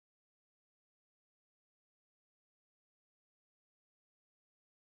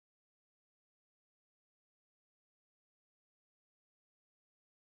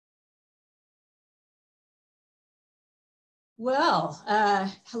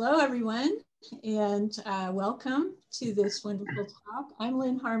Hello everyone, and welcome to this wonderful talk. I'm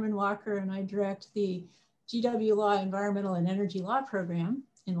Lynn Harmon Walker, and I direct the GW Law Environmental and Energy Law Program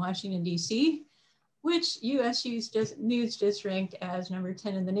in Washington, D.C., which USU's News just ranked as number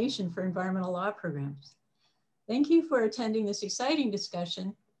 10 in the nation for environmental law programs. Thank you for attending this exciting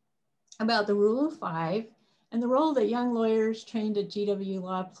discussion about the Rule of Five and the role that young lawyers trained at GW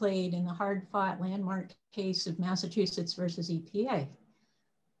Law played in the hard-fought landmark case of Massachusetts versus EPA.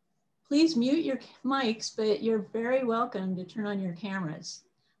 Please mute your mics, but you're very welcome to turn on your cameras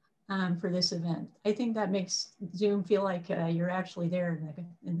for this event. I think that makes Zoom feel like you're actually there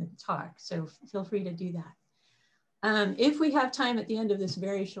in the talk, so feel free to do that. If we have time at the end of this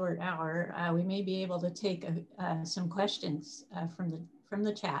very short hour, we may be able to take some questions from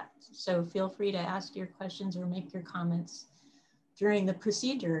the chat. So feel free to ask your questions or make your comments during the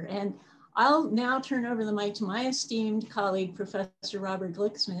procedure. And I'll now turn over the mic to my esteemed colleague, Professor Robert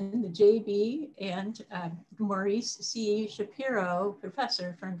Glicksman, the JB, and Maurice C. Shapiro,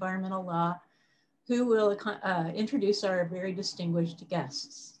 Professor for Environmental Law, who will introduce our very distinguished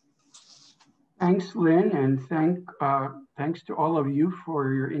guests. Thanks, Lynn, and thanks to all of you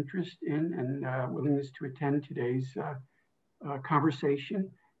for your interest in and willingness to attend today's conversation.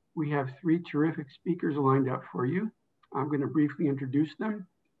 We have three terrific speakers lined up for you. I'm going to briefly introduce them,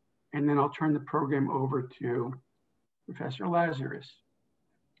 and then I'll turn the program over to Professor Lazarus.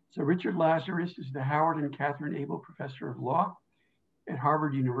 So Richard Lazarus is the Howard and Katherine Aibel Professor of Law at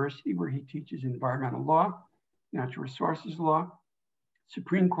Harvard University, where he teaches environmental law, natural resources law,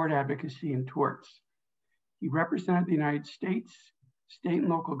 Supreme Court advocacy, and torts. He represented the United States, state and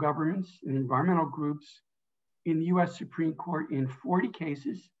local governments, and environmental groups in the US Supreme Court in 40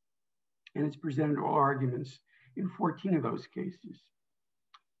 cases, and has presented oral arguments in 14 of those cases.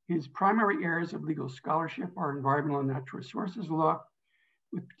 His primary areas of legal scholarship are environmental and natural resources law,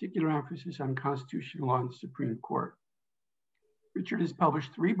 with particular emphasis on constitutional law in the Supreme Court. Richard has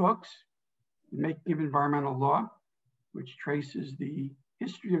published 3 books: The Making of Environmental Law, which traces the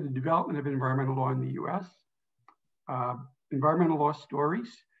history of the development of environmental law in the US, Environmental Law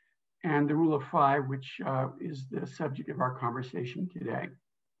Stories, and The Rule of Five, which is the subject of our conversation today.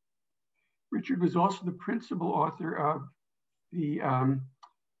 Richard was also the principal author of the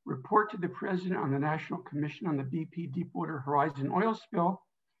report to the President on the National Commission on the BP Deepwater Horizon oil spill,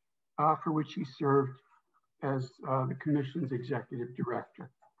 for which he served as the Commission's executive director.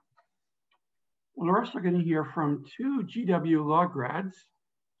 We're also going to hear from 2 GW Law grads,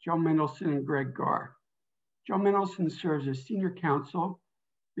 Joe Mendelson and Greg Garre. Joe Mendelson serves as Senior Counsel,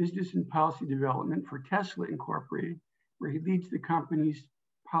 Business and Policy Development for Tesla Incorporated, where he leads the company's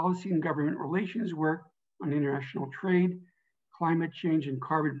policy and government relations work on international trade, climate change and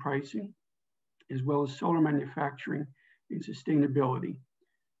carbon pricing, as well as solar manufacturing and sustainability.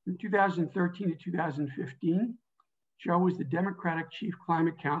 From 2013 to 2015, Joe was the Democratic Chief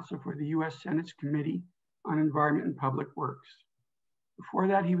Climate Counsel for the US Senate's Committee on Environment and Public Works. Before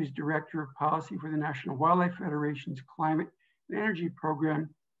that, he was Director of Policy for the National Wildlife Federation's Climate and Energy Program.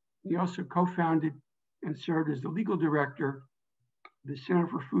 He also co-founded and served as the legal director of the Center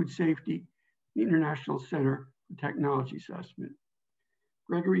for Food Safety, the International Center for Technology Assessment.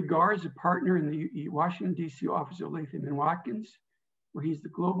 Gregory Garre is a partner in the Washington, D.C. office of Latham Watkins, where he's the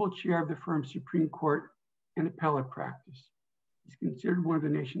global chair of the firm's Supreme Court and Appellate Practice. He's considered one of the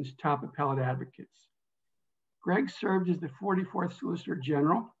nation's top appellate advocates. Greg served as the 44th Solicitor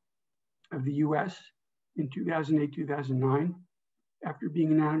General of the U.S. in 2008-2009, after being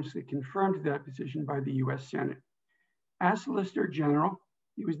unanimously confirmed to that position by the US Senate. As Solicitor General,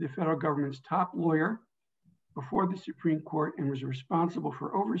 he was the federal government's top lawyer before the Supreme Court and was responsible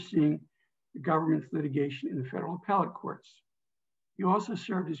for overseeing the government's litigation in the federal appellate courts. He also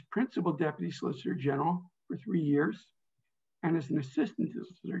served as Principal Deputy Solicitor General for 3 years and as an Assistant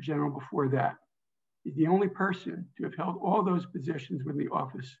Solicitor General before that. He's the only person to have held all those positions within the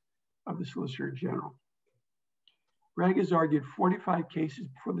office of the Solicitor General. Greg has argued 45 cases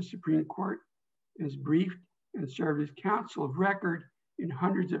before the Supreme Court and has briefed and served as counsel of record in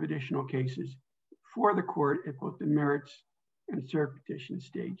hundreds of additional cases for the court at both the merits and cert petition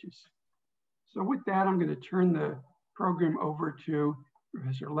stages. So with that, I'm going to turn the program over to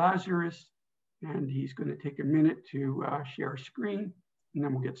Professor Lazarus, and he's going to take a minute to share a screen, and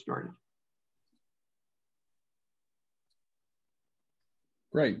then we'll get started.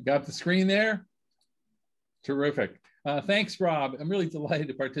 Great, got the screen there? Terrific. Thanks, Rob. I'm really delighted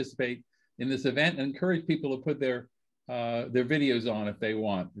to participate in this event and encourage people to put their videos on if they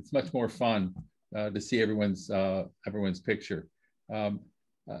want. It's much more fun to see everyone's picture.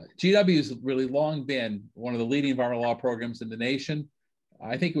 GW has really long been one of the leading environmental law programs in the nation.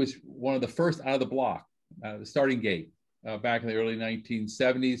 I think it was one of the first out of the block, the starting gate, back in the early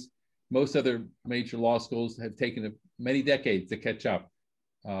 1970s. Most other major law schools have taken many decades to catch up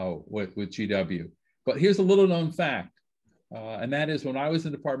with GW. But here's a little known fact, and that is when I was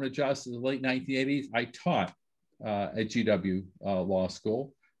in the Department of Justice in the late 1980s, I taught at GW Law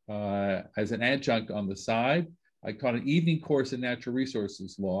School as an adjunct on the side. I taught an evening course in natural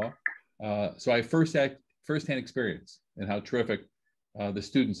resources law. So I have firsthand experience in how terrific the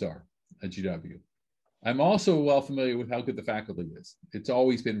students are at GW. I'm also well familiar with how good the faculty is. It's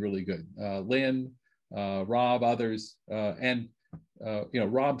always been really good. Lynn, Rob, others, and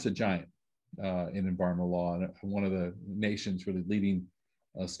Rob's a giant in environmental law and one of the nation's really leading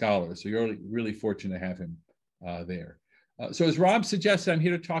scholars. So you're really fortunate to have him there. So as Rob suggested, I'm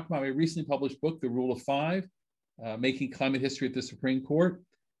here to talk about my recently published book, The Rule of Five, Making Climate History at the Supreme Court.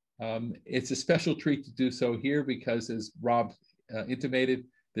 It's a special treat to do so here because, as Rob intimated,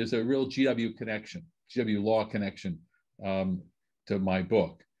 there's a real GW connection, GW law connection to my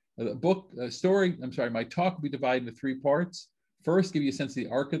book. My talk will be divided into three parts. First, give you a sense of the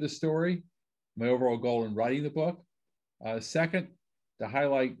arc of the story, my overall goal in writing the book. Second, to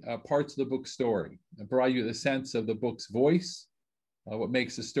highlight parts of the book's story and provide you the sense of the book's voice, what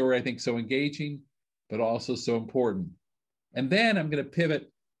makes the story, I think, so engaging, but also so important. And then I'm going to pivot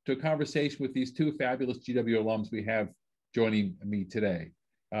to a conversation with these two fabulous GW alums we have joining me today.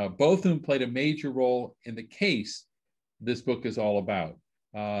 Both of them played a major role in the case this book is all about,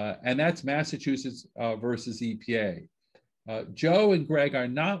 and that's Massachusetts versus EPA. Joe and Greg are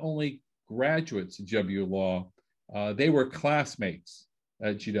not only graduates of GW Law, they were classmates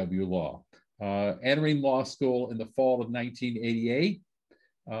at GW Law, entering law school in the fall of 1988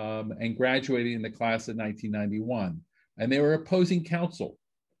 and graduating in the class of 1991. And they were opposing counsel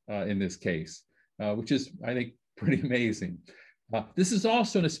in this case, which is, I think, pretty amazing. This is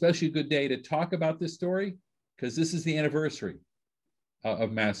also an especially good day to talk about this story because this is the anniversary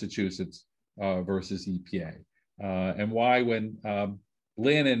of Massachusetts versus EPA. And why when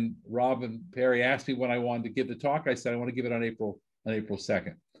Lynn and Rob and Perry asked me when I wanted to give the talk, I said I want to give it on April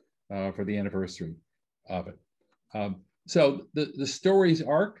 2nd for the anniversary of it. So the story's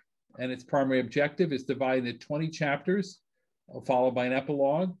arc and its primary objective is divided into 20 chapters, followed by an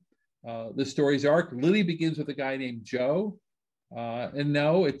epilogue. The story's arc really begins with a guy named Joe. And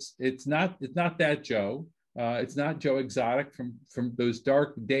no, it's not that Joe. It's not Joe Exotic from those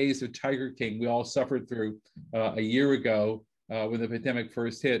dark days of Tiger King we all suffered through a year ago when the pandemic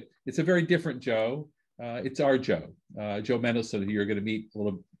first hit. It's a very different Joe. It's our Joe, Joe Mendelson, who you're going to meet a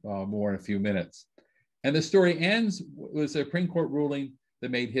little more in a few minutes. And the story ends with a Supreme Court ruling that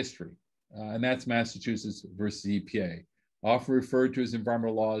made history, and that's Massachusetts versus EPA, often referred to as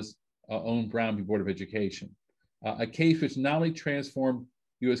environmental law's own Brown v. Board of Education, a case which not only transformed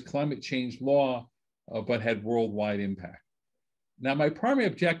U.S. climate change law, but had worldwide impact. Now, my primary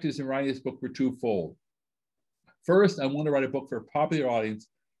objectives in writing this book were twofold. First, I want to write a book for a popular audience,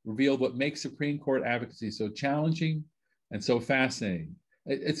 reveal what makes Supreme Court advocacy so challenging and so fascinating.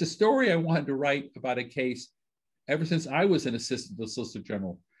 It's a story I wanted to write about a case ever since I was an assistant to the Solicitor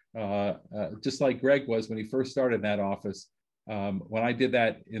General, just like Greg was when he first started in that office. When I did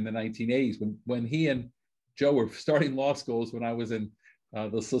that in the 1980s, when he and Joe were starting law schools when I was in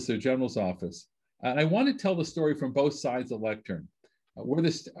the Solicitor General's office. And I want to tell the story from both sides of the lectern, where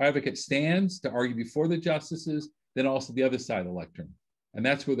the advocate stands to argue before the justices, then also the other side of the lectern. And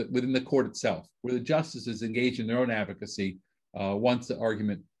that's within the court itself, where the justices engage in their own advocacy once the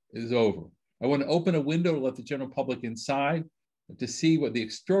argument is over. I want to open a window to let the general public inside to see what the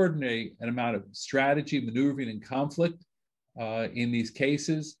extraordinary amount of strategy, maneuvering, and conflict in these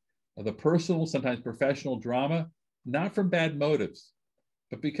cases, the personal, sometimes professional drama, not from bad motives,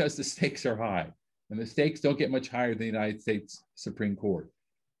 but because the stakes are high. And the stakes don't get much higher than the United States Supreme Court.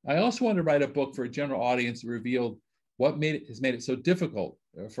 I also wanted to write a book for a general audience that revealed what has made it so difficult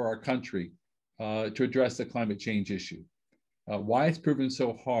for our country to address the climate change issue, why it's proven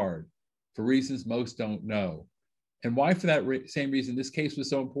so hard for reasons most don't know, and why for that same reason this case was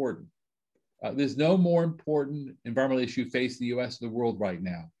so important. There's no more important environmental issue facing the US or the world right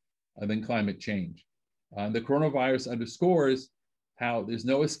now than climate change. The coronavirus underscores how there's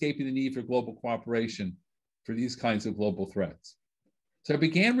no escaping the need for global cooperation for these kinds of global threats. So I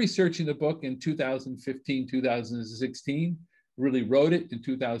began researching the book in 2015, 2016, really wrote it in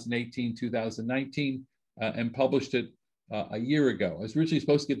 2018, 2019, and published it a year ago. I was originally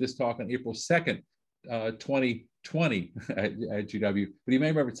supposed to give this talk on April 2nd, 2020 at GW, but you may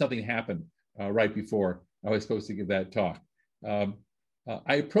remember something happened right before I was supposed to give that talk.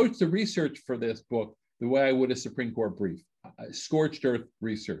 I approached the research for this book the way I would a Supreme Court brief, scorched earth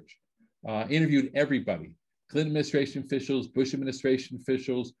research. Interviewed everybody, Clinton administration officials, Bush administration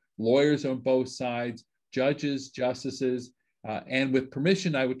officials, lawyers on both sides, judges, justices, and with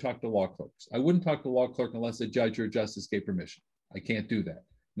permission, I would talk to law clerks. I wouldn't talk to a law clerk unless a judge or a justice gave permission. I can't do that,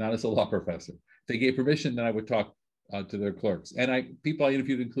 not as a law professor. If they gave permission, then I would talk to their clerks. And people I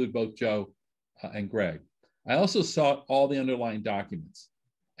interviewed include both Joe and Greg. I also sought all the underlying documents.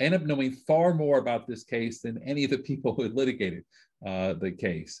 I ended up knowing far more about this case than any of the people who had litigated the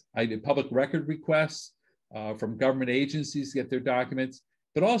case. I did public record requests from government agencies to get their documents,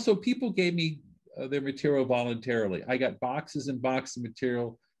 but also people gave me their material voluntarily. I got boxes and boxes of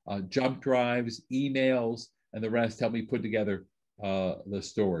material, jump drives, emails, and the rest helped me put together the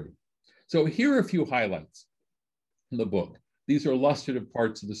story. So here are a few highlights in the book. These are illustrative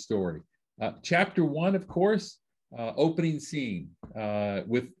parts of the story. Chapter 1, of course, opening scene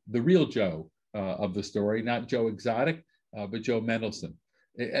with the real Joe of the story, not Joe Exotic, but Joe Mendelson.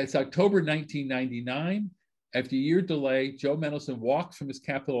 It's October 1999. After a year delay, Joe Mendelson walks from his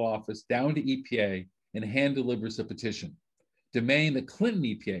Capitol office down to EPA and hand delivers a petition demanding the Clinton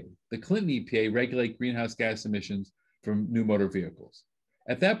EPA regulate greenhouse gas emissions from new motor vehicles.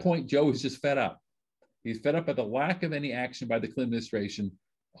 At that point, Joe is just fed up. He's fed up by the lack of any action by the Clinton administration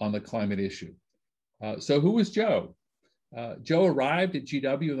on the climate issue. So who was Joe? Joe arrived at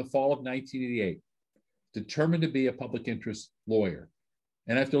GW in the fall of 1988, determined to be a public interest lawyer.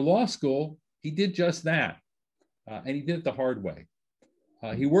 And after law school, he did just that. And he did it the hard way.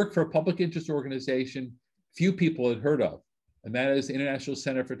 He worked for a public interest organization few people had heard of, and that is the International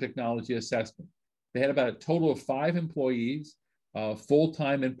Center for Technology Assessment. They had about a total of 5 employees,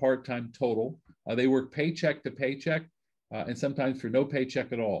 full-time and part-time total. They worked paycheck to paycheck, and sometimes for no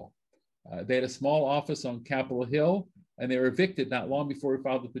paycheck at all. They had a small office on Capitol Hill, and they were evicted not long before we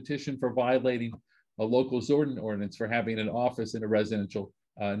filed the petition for violating a local zoning ordinance for having an office in a residential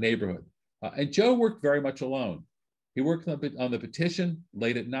neighborhood. And Joe worked very much alone. He worked on the petition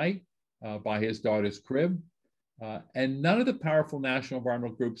late at night by his daughter's crib. And none of the powerful national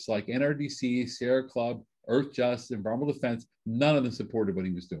environmental groups like NRDC, Sierra Club, Earth Just, Environmental Defense, none of them supported what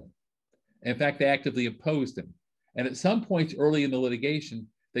he was doing. In fact, they actively opposed him. And at some points early in the litigation,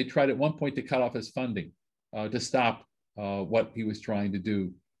 they tried at one point to cut off his funding to stop what he was trying to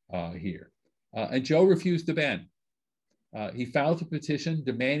do here. And Joe refused to bend. He filed a petition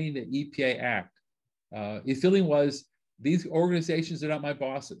demanding the EPA act. His feeling was, these organizations are not my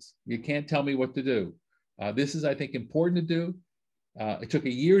bosses. You can't tell me what to do. This is, I think, important to do. It took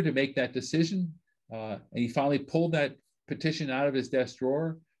a year to make that decision. And he finally pulled that petition out of his desk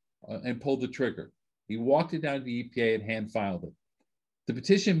drawer and pulled the trigger. He walked it down to the EPA and hand filed it. The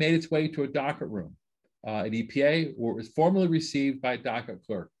petition made its way to a docket room at EPA, where it was formally received by a docket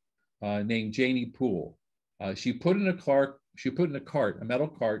clerk named Janie Poole. She put in a cart, a metal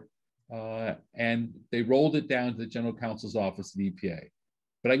cart, and they rolled it down to the general counsel's office at EPA.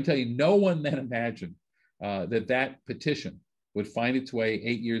 But I can tell you, no one then imagined that petition would find its way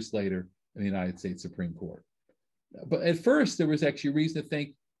 8 years later in the United States Supreme Court. But at first, there was actually reason to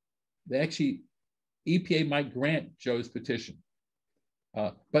think that actually EPA might grant Joe's petition,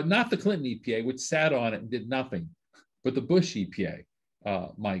 but not the Clinton EPA, which sat on it and did nothing, but the Bush EPA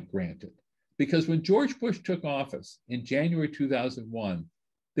might grant it. Because when George Bush took office in January 2001,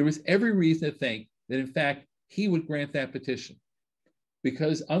 there was every reason to think that, in fact, he would grant that petition.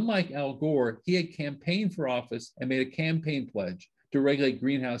 Because unlike Al Gore, he had campaigned for office and made a campaign pledge to regulate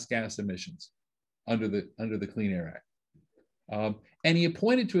greenhouse gas emissions under the Clean Air Act. And he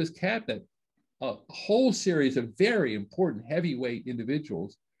appointed to his cabinet a whole series of very important heavyweight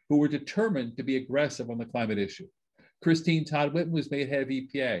individuals who were determined to be aggressive on the climate issue. Christine Todd Whitman was made head of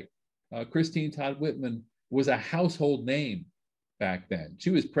EPA. Christine Todd Whitman was a household name back then.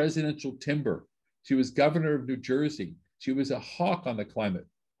 She was presidential timber. She was governor of New Jersey. She was a hawk on the climate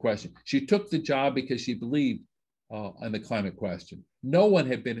question. She took the job because she believed on the climate question. No one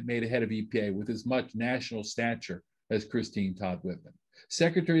had been made a head of EPA with as much national stature as Christine Todd Whitman.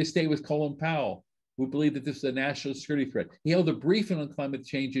 Secretary of State was Colin Powell, who believed that this was a national security threat. He held a briefing on the climate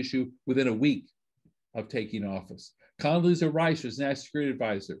change issue within a week of taking office. Condoleezza Rice was National Security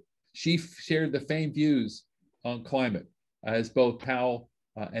Advisor. She shared the same views on climate as both Powell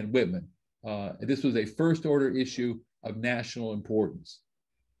and Whitman. This was a first order issue of national importance.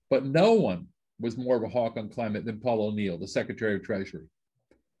 But no one was more of a hawk on climate than Paul O'Neill, the Secretary of Treasury.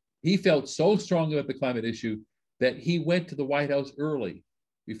 He felt so strongly about the climate issue that he went to the White House early,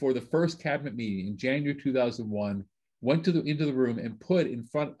 before the first cabinet meeting in January 2001, went into the room and put in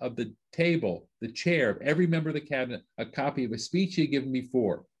front of the table, the chair of every member of the cabinet, a copy of a speech he had given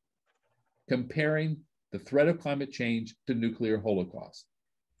before, comparing the threat of climate change to nuclear holocaust.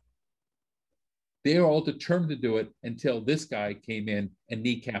 They were all determined to do it until this guy came in and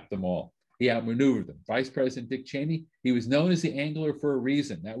kneecapped them all. He outmaneuvered them. Vice President Dick Cheney, he was known as the Angler for a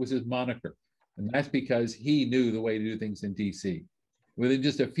reason. That was his moniker. And that's because he knew the way to do things in DC. Within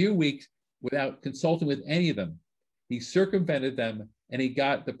just a few weeks, without consulting with any of them, he circumvented them, and he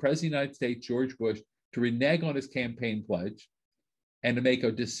got the President of the United States, George Bush, to renege on his campaign pledge and to make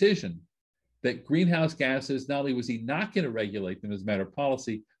a decision that greenhouse gases, not only was he not going to regulate them as a matter of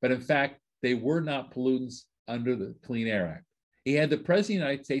policy, but in fact, they were not pollutants under the Clean Air Act. He had the President of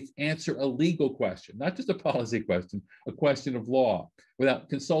the United States answer a legal question, not just a policy question, a question of law, without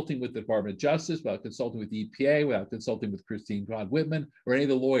consulting with the Department of Justice, without consulting with the EPA, without consulting with Christine Todd Whitman or any of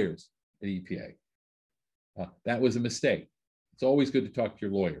the lawyers at EPA. That was a mistake. It's always good to talk to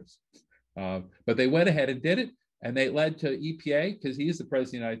your lawyers. But they went ahead and did it, and they led to EPA, because he is the President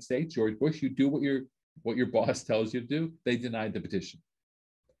of the United States, George Bush. You do what your boss tells you to do. They denied the petition.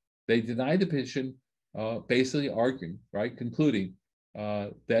 They denied the petition, basically arguing, right, concluding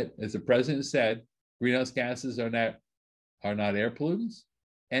that, as the president said, greenhouse gases are not air pollutants,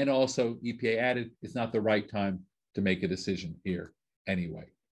 and also EPA added it's not the right time to make a decision here anyway.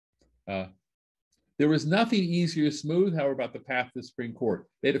 There was nothing easier or smooth, however, about the path to the Supreme Court.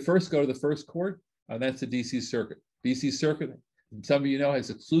 They had to first go to the first court, and that's the DC Circuit. DC Circuit, some of you know, has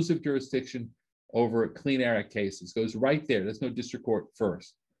exclusive jurisdiction over Clean Air Act cases. Goes right there. There's no district court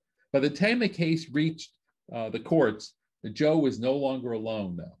first. By the time the case reached the courts, Joe was no longer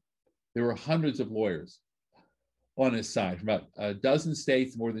alone, though. There were hundreds of lawyers on his side from about a dozen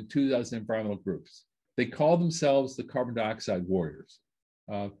states, more than 2,000 environmental groups. They called themselves the carbon dioxide warriors.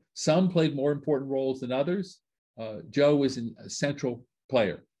 Some played more important roles than others. Joe was a central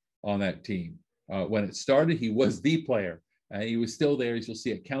player on that team. When it started, he was the player, and he was still there, as you'll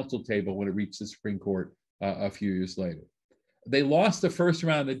see, at counsel table when it reached the Supreme Court a few years later. They lost the first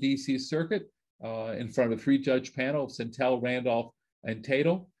round of the DC Circuit in front of a three-judge panel of Santel, Randolph, and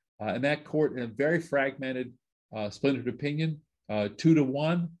Tatel. And that court, in a very fragmented, splintered opinion,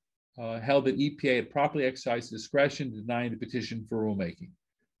 2-1, held that EPA had properly exercised discretion denying the petition for rulemaking.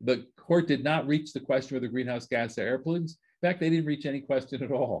 The court did not reach the question whether greenhouse gas are air pollutants. In fact, they didn't reach any question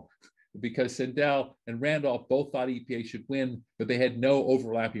at all, because Santel and Randolph both thought EPA should win, but they had no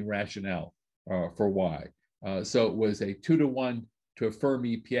overlapping rationale for why. So it was a 2-1 to affirm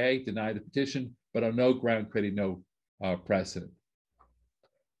EPA, deny the petition, but on no ground creating no precedent.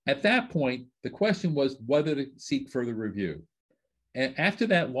 At that point, the question was whether to seek further review. And after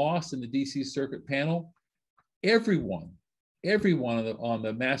that loss in the DC Circuit panel, everyone on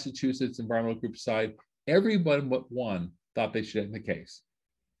the Massachusetts Environmental Group side, everyone but one thought they should end the case.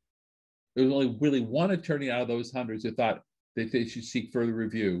 There was only really one attorney out of those hundreds who thought that they should seek further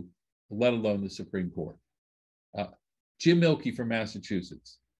review, let alone the Supreme Court. Jim Mielke from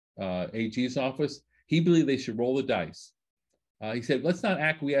Massachusetts, AG's office, he believed they should roll the dice. He said, let's not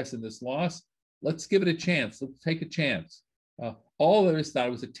acquiesce in this loss. Let's give it a chance. Let's take a chance. All others thought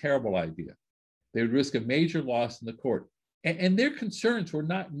it was a terrible idea. They would risk a major loss in the court. And their concerns were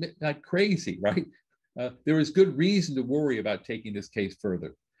not crazy, right? There was good reason to worry about taking this case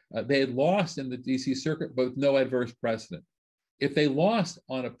further. They had lost in the DC Circuit, but with no adverse precedent. If they lost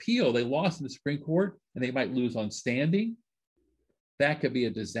on appeal, they lost in the Supreme Court, and they might lose on standing. That could be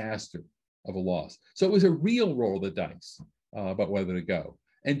a disaster of a loss. So it was a real roll of the dice about whether to go.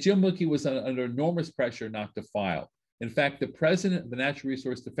 And Jim Mielke was under enormous pressure not to file. In fact, the president of the Natural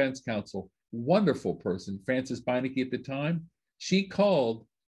Resource Defense Council, wonderful person, Frances Beinecke at the time, she called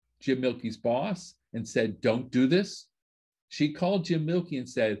Jim Mielke's boss and said, don't do this. She called Jim Mielke and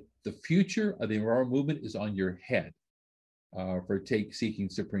said, the future of the environmental movement is on your head for seeking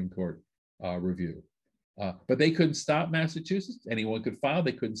Supreme Court review. But they couldn't stop Massachusetts. Anyone could file.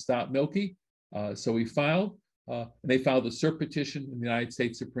 They couldn't stop Mielke. So he filed. And they filed a cert petition in the United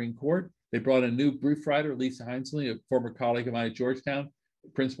States Supreme Court. They brought a new brief writer, Lisa Heinsley, a former colleague of mine at Georgetown,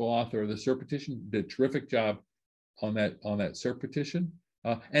 principal author of the cert petition, did a terrific job on that cert petition.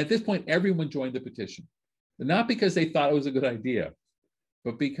 And at this point, everyone joined the petition. But not because they thought it was a good idea,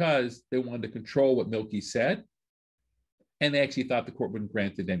 but because they wanted to control what Mielke said. And they actually thought the court wouldn't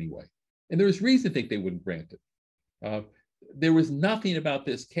grant it anyway. And there was reason to think they wouldn't grant it. There was nothing about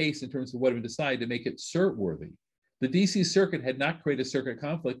this case in terms of what had been decided to make it cert worthy. The DC Circuit had not created a circuit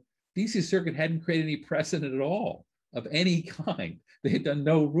conflict. DC Circuit hadn't created any precedent at all of any kind. They had done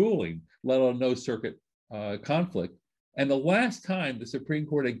no ruling, let alone no circuit conflict. And the last time the Supreme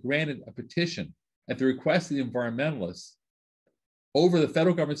Court had granted a petition at the request of the environmentalists over the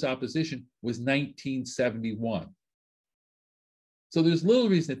federal government's opposition was 1971. So there's little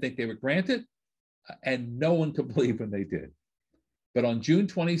reason to think they were granted, and no one could believe when they did. But on June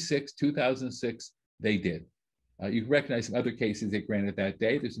 26, 2006, they did. You can recognize some other cases they granted that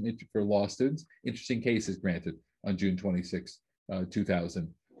day. There's some for law students, interesting cases granted on June 26,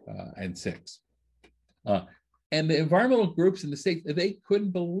 2006. And the environmental groups in the state, they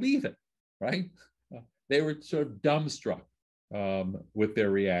couldn't believe it, right? They were sort of dumbstruck with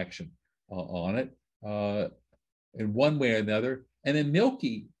their reaction on it in one way or another. And then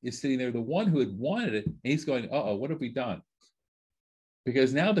Milky is sitting there, the one who had wanted it, and he's going, uh-oh, what have we done?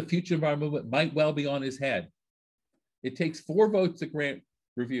 Because now the future environment movement might well be on his head. It takes 4 votes to grant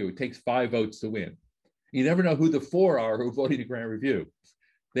review. It takes 5 votes to win. You never know who the 4 are who are voting to grant review.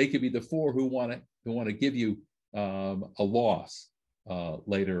 They could be the 4 who want to give you a loss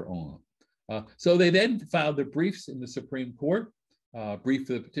later on. So they then filed their briefs in the Supreme Court, brief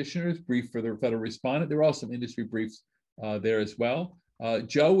for the petitioners, brief for the federal respondent. There were also some industry briefs there as well.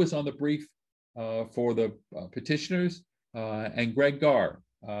 Joe was on the brief for the petitioners, and Greg Garre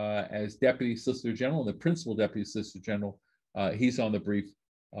as Deputy Solicitor General, the Principal Deputy Solicitor General, he's on the brief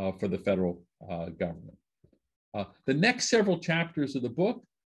for the federal government. The next several chapters of the book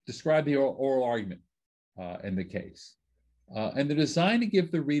describe the oral argument in the case. And they're designed to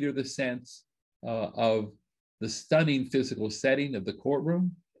give the reader the sense of the stunning physical setting of the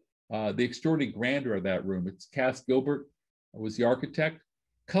courtroom, the extraordinary grandeur of that room. It's Cass Gilbert was the architect,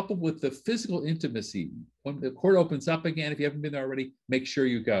 coupled with the physical intimacy. When the court opens up again, if you haven't been there already, make sure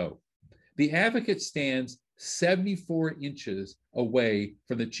you go. The advocate stands 74 inches away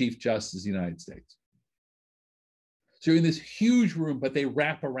from the Chief Justice of the United States. So you're in this huge room, but they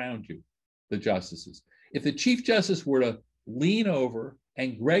wrap around you, the justices. If the Chief Justice were to lean over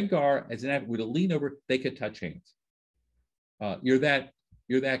and Greg Garre as an advocate were to lean over, they could touch hands. You're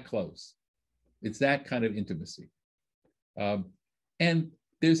that close. It's that kind of intimacy. And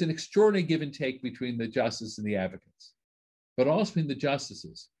there's an extraordinary give and take between the justice and the advocates, but also between the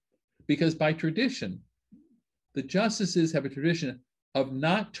justices, because by tradition, the justices have a tradition of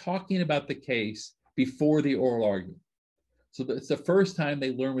not talking about the case before the oral argument. So it's the first time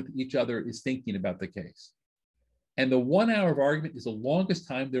they learn what each other is thinking about the case. And the 1 hour of argument is the longest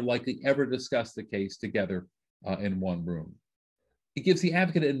time they're likely ever discuss the case together in one room. It gives the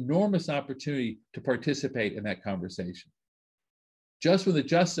advocate an enormous opportunity to participate in that conversation. Just when the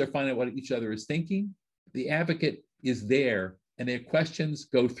justices are finding out what each other is thinking, the advocate is there and their questions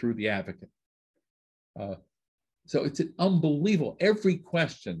go through the advocate. So it's an unbelievable, every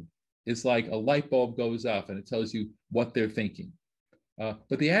question is like a light bulb goes off and it tells you what they're thinking.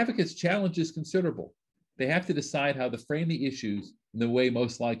 But the advocate's challenge is considerable. They have to decide how to frame the issues in the way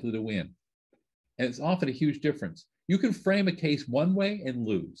most likely to win. And it's often a huge difference. You can frame a case one way and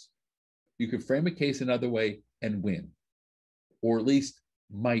lose. You can frame a case another way and win, or at least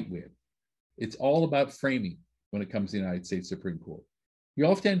might win. It's all about framing when it comes to the United States Supreme Court. You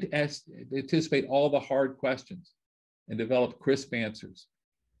often anticipate all the hard questions and develop crisp answers.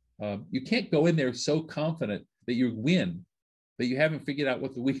 You can't go in there so confident that you win, that you haven't figured out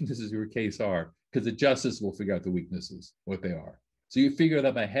what the weaknesses of your case are, because the justice will figure out the weaknesses, what they are. So you figure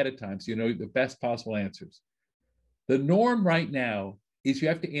them ahead of time so you know the best possible answers. The norm right now is you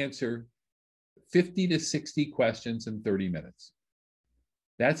have to answer 50 to 60 questions in 30 minutes.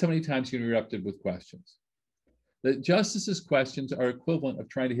 That's how many times you're interrupted with questions. The justices' questions are equivalent of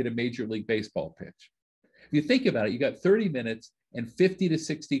trying to hit a Major League Baseball pitch. If you think about it, you got 30 minutes and 50 to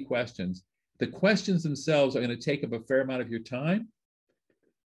 60 questions. The questions themselves are going to take up a fair amount of your time.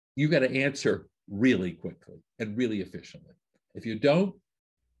 You've got to answer really quickly and really efficiently. If you don't,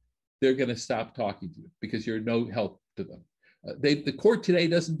 they're going to stop talking to you because you're no help to them. The court today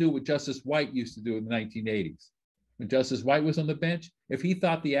doesn't do what Justice White used to do in the 1980s. When Justice White was on the bench, if he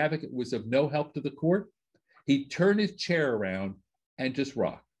thought the advocate was of no help to the court, he'd turn his chair around and just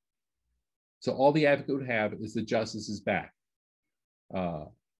rock. So all the advocate would have is the justice's back.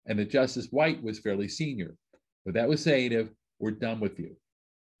 And the Justice White was fairly senior, but that was saying, if we're done with you,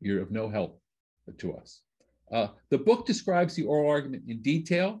 you're of no help to us. The book describes the oral argument in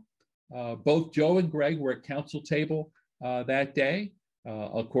detail. Both Joe and Greg were at counsel table that day,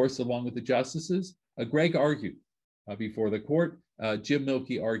 of course, along with the justices. Greg argued before the court. Jim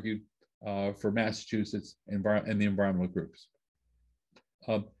Milky argued for Massachusetts and the environmental groups.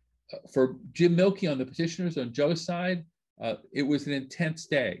 For Jim Milky on the petitioners, on Joe's side, it was an intense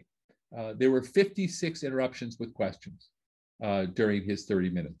day. There were 56 interruptions with questions during his 30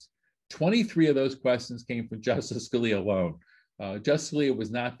 minutes. 23 of those questions came from Justice Scalia alone. Justice Scalia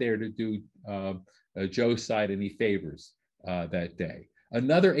was not there to do Joe's side any favors that day.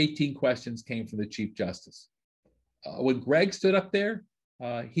 Another 18 questions came from the Chief Justice. When Greg stood up there,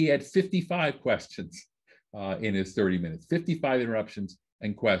 he had 55 questions in his 30 minutes, 55 interruptions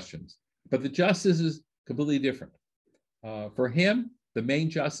and questions. But the justices completely different. For him, the main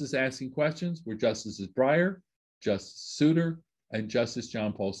justice asking questions were Justices Breyer, Justice Souter, and Justice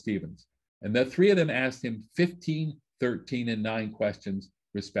John Paul Stevens. And the three of them asked him 15, 13, and 9 questions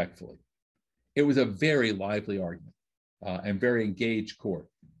respectfully. It was a very lively argument and very engaged court,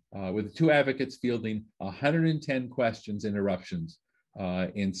 with the two advocates fielding 110 questions, interruptions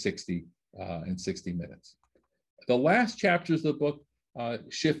in 60 minutes. The last chapters of the book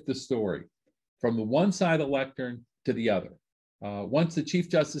shift the story from the one side of the lectern to the other. Once the Chief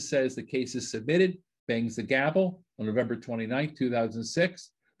Justice says the case is submitted, bangs the gavel on November 29,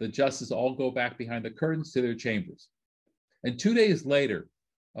 2006, the justices all go back behind the curtains to their chambers. And 2 days later,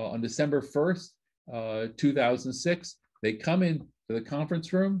 on December 1st, 2006, they come into the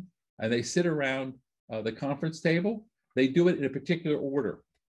conference room and they sit around the conference table. They do it in a particular order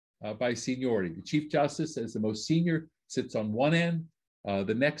by seniority. The Chief Justice, as the most senior, sits on one end.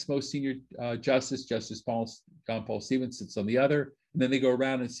 The next most senior justice, Justice John Paul Stevens, sits on the other. And then they go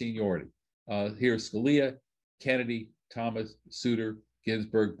around in seniority. Here's Scalia, Kennedy, Thomas, Souter,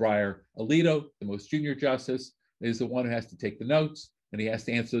 Ginsburg, Breyer. Alito, the most junior justice, is the one who has to take the notes, and he has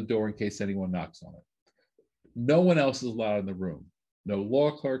to answer the door in case anyone knocks on it. No one else is allowed in the room. No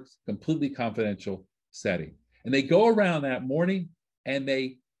law clerks, completely confidential setting. And they go around that morning and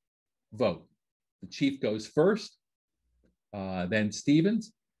they vote. The chief goes first, then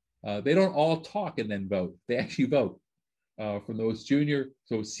Stevens. They don't all talk and then vote. They actually vote from the most junior,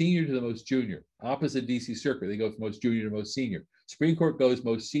 so senior to the most junior. Opposite DC Circuit, they go from most junior to most senior. Supreme Court goes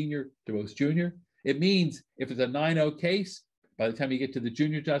most senior to most junior. It means if it's a 9-0 case, by the time you get to the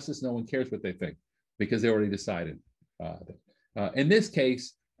junior justice, no one cares what they think because they already decided. In this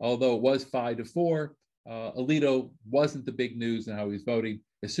case, although it was 5-4, Alito wasn't the big news in how he was voting.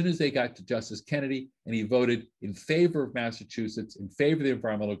 As soon as they got to Justice Kennedy and he voted in favor of Massachusetts, in favor of the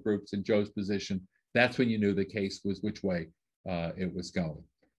environmental groups in Joe's position, that's when you knew the case was which way it was going.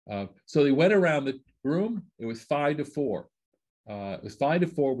 So they went around the room. It was 5-4. It was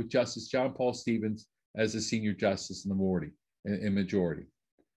 5-4 with Justice John Paul Stevens as the senior justice in the majority.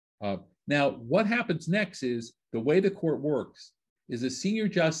 Now, what happens next is the way the court works is the senior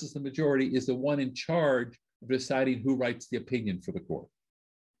justice in the majority is the one in charge of deciding who writes the opinion for the court.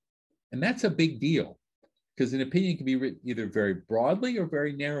 And that's a big deal because an opinion can be written either very broadly or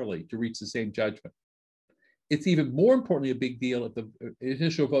very narrowly to reach the same judgment. It's even more importantly a big deal if the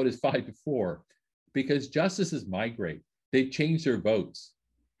initial vote is 5-4 because justices migrate. They change their votes.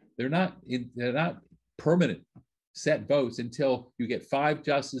 They're not permanent set votes until you get 5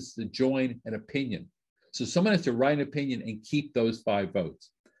 justices to join an opinion. So someone has to write an opinion and keep those 5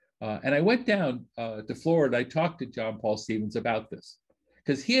 votes. And I went down to Florida. I talked to John Paul Stevens about this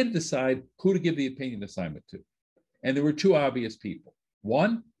because he had to decide who to give the opinion assignment to. And there were 2 obvious people.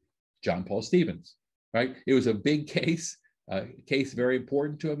 One, John Paul Stevens, right? It was a big case, case very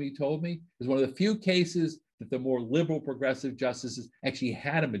important to him, he told me. It was one of the few cases that the more liberal progressive justices actually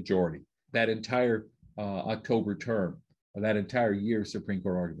had a majority that entire October term, or that entire year of Supreme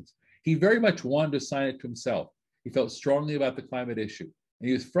Court arguments. He very much wanted to assign it to himself. He felt strongly about the climate issue. And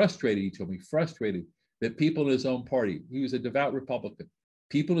he was frustrated, he told me, frustrated that people in his own party, he was a devout Republican,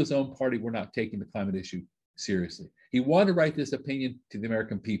 people in his own party were not taking the climate issue seriously. He wanted to write this opinion to the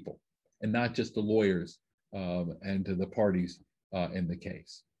American people and not just the lawyers and to the parties in the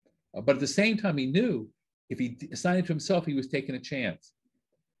case. But at the same time, he knew if he assigned it to himself, he was taking a chance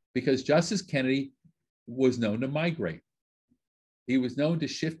because Justice Kennedy was known to migrate. He was known to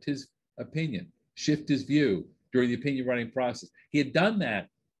shift his opinion, shift his view during the opinion writing process. He had done that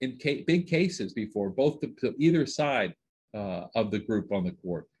in big cases before, both to either side of the group on the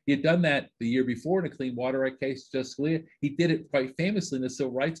court. He had done that the year before in a Clean Water Act case, Justice Scalia. He did it quite famously in the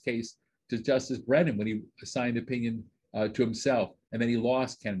civil rights case to Justice Brennan when he assigned opinion to himself, and then he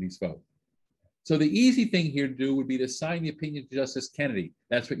lost Kennedy's vote. So the easy thing here to do would be to assign the opinion to Justice Kennedy.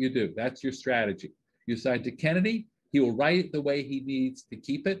 That's what you do. That's your strategy. You assign to Kennedy, he will write it the way he needs to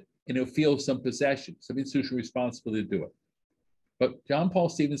keep it, and he'll feel some possession, some institutional responsibility to do it. But John Paul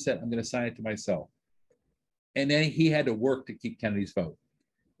Stevens said, I'm going to assign it to myself. And then he had to work to keep Kennedy's vote.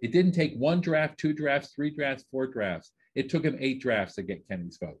 It didn't take 1 draft, 2 drafts, 3 drafts, 4 drafts. It took him 8 drafts to get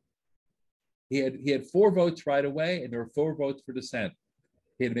Kennedy's vote. He had 4 votes right away, and there were 4 votes for dissent.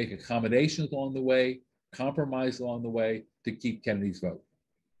 He had to make accommodations along the way, compromise along the way to keep Kennedy's vote.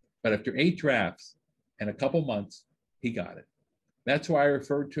 But after 8 drafts and a couple months, he got it. That's why I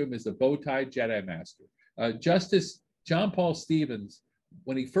referred to him as the bow-tie Jedi Master. Justice John Paul Stevens,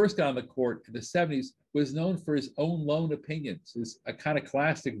 when he first got on the court in the 70s, was known for his own lone opinions, his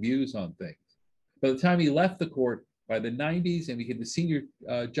iconoclastic views on things. By the time he left the court, by the 90s, and became the senior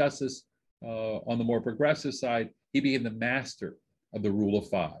justice on the more progressive side, he became the master of the rule of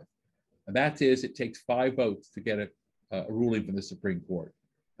 5. And that is, it takes 5 votes to get a ruling from the Supreme Court.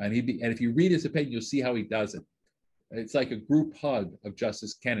 And if you read his opinion, you'll see how he does it. It's like a group hug of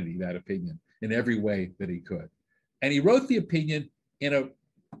Justice Kennedy, that opinion, in every way that he could. And he wrote the opinion in a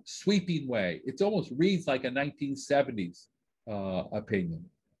sweeping way. It almost reads like a 1970s opinion.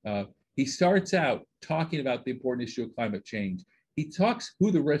 He starts out talking about the important issue of climate change. He talks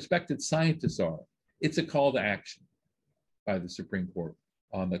who the respected scientists are. It's a call to action by the Supreme Court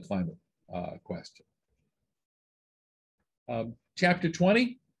on the climate question. Chapter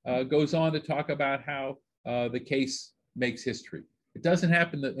 20 goes on to talk about how the case makes history. It doesn't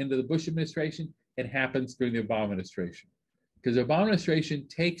happen into the Bush administration. It happens during the Obama administration, because the Obama administration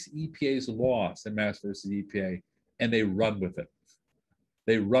takes EPA's loss in Mass versus EPA and they run with it.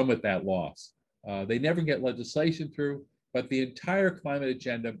 They run with that loss. They never get legislation through, but the entire climate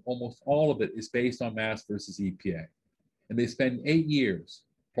agenda, almost all of it, is based on Mass versus EPA. And they spend 8 years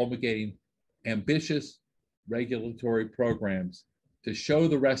promulgating ambitious regulatory programs to show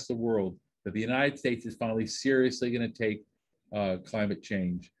the rest of the world that the United States is finally seriously going to take climate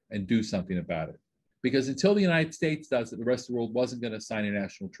change and do something about it. Because until the United States does it, the rest of the world wasn't going to sign a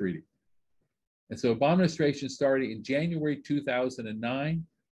national treaty. And so Obama administration started in January 2009,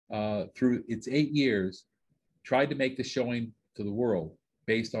 through its 8 years, tried to make the showing to the world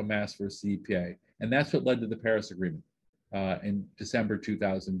based on Mass versus EPA. And that's what led to the Paris Agreement in December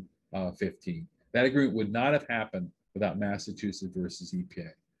 2015. That agreement would not have happened without Massachusetts versus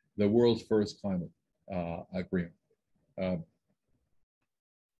EPA, the world's first climate agreement.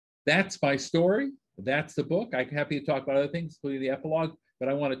 That's my story. That's the book. I'm happy to talk about other things, including the epilogue, but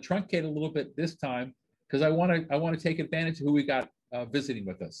I want to truncate a little bit this time because I want to take advantage of who we got visiting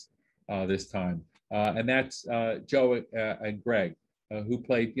with us this time, and that's Joe and Greg, who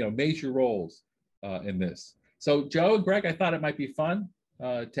played major roles in this. So Joe and Greg, I thought it might be fun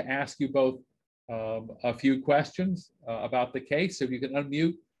to ask you both a few questions about the case. So if you can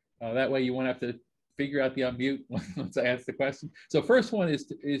unmute, that way you won't have to figure out the unmute once I ask the question. So first one is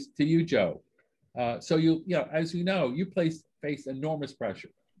to you, Joe. So as you know, you faced enormous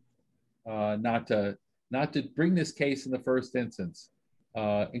pressure not to bring this case in the first instance,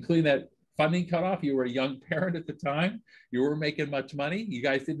 including that funding cutoff. You were a young parent at the time. You weren't making much money. You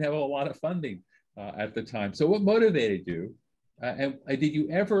guys didn't have a lot of funding at the time. So what motivated you? And did you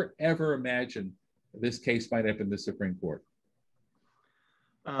ever imagine this case might end up in the Supreme Court?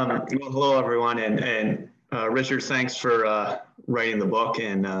 Well, hello, everyone. And Richard, thanks for writing the book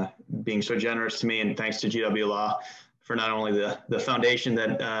and being so generous to me. And thanks to GW Law for not only the foundation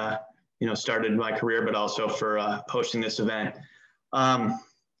that started my career, but also for hosting this event. I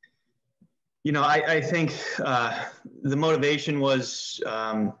think the motivation was,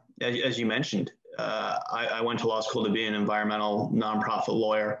 as you mentioned, I went to law school to be an environmental nonprofit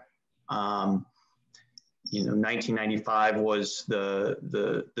lawyer. 1995 was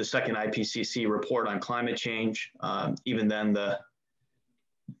the second IPCC report on climate change. Even then, the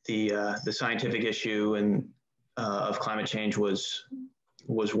scientific issue of climate change was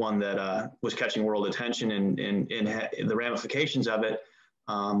one that was catching world attention, and the ramifications of it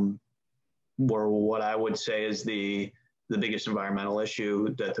were what I would say is the biggest environmental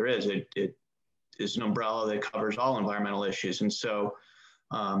issue that there is. It is an umbrella that covers all environmental issues, and so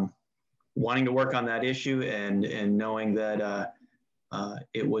wanting to work on that issue and knowing that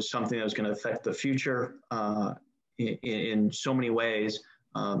it was something that was going to affect the future in so many ways.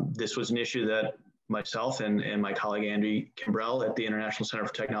 This was an issue that myself and my colleague Andy Kimbrell at the International Center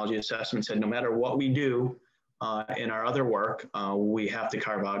for Technology Assessment said, no matter what we do in our other work, we have to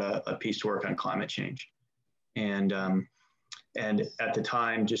carve out a piece to work on climate change. And at the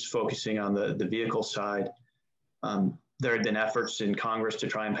time, just focusing on the vehicle side, there had been efforts in Congress to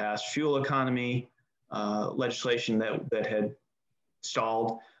try and pass fuel economy legislation that had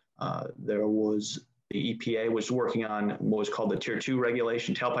stalled. The EPA was working on what was called the Tier 2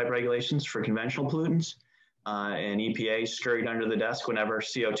 regulation, tailpipe regulations for conventional pollutants. And EPA scurried under the desk whenever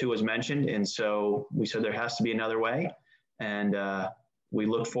CO2 was mentioned. And so we said there has to be another way. And we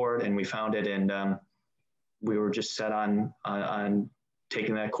looked for it and we found it. And we were just set on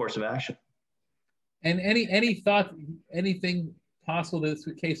taking that course of action. And any thought, anything possible that this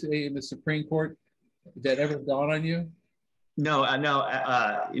case in the Supreme Court that ever dawned on you? No,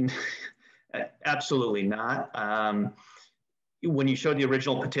 absolutely not. when you showed the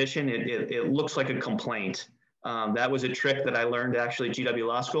original petition, it looks like a complaint. That was a trick that I learned actually at GW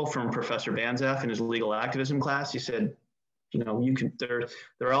Law School from Professor Banzaf in his legal activism class. He said, you know, you can, there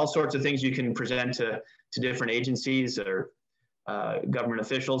are all sorts of things you can present to different agencies or government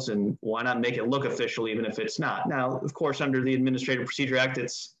officials, and why not make it look official even if it's not? Now, of course, under the Administrative Procedure Act,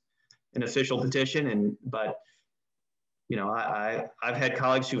 it's an official petition, but you know, I've had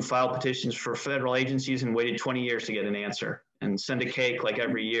colleagues who filed petitions for federal agencies and waited 20 years to get an answer, and send a cake like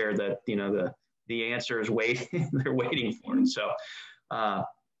every year that, you know, the answer is waiting, they're waiting for it. So,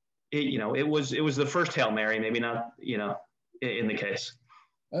 you know, it was the first Hail Mary, maybe not, you know, in the case.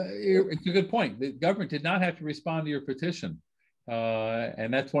 It's a good point. The government did not have to respond to your petition.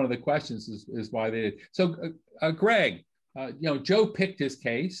 And that's one of the questions is why they did. So, Greg, you know, Joe picked his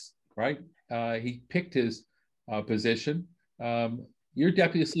case, right? He picked his position. You're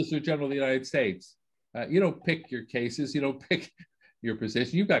Deputy Solicitor General of the United States. You don't pick your cases. You don't pick your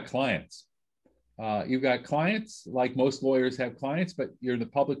position. You've got clients. You've got clients, like most lawyers have clients, but you're in the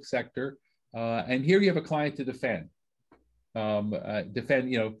public sector. And here you have a client to defend.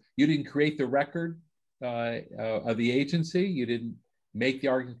 You know, you didn't create the record of the agency. You didn't make the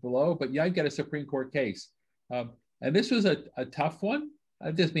argument below, but yeah, you got a Supreme Court case. And this was a tough one.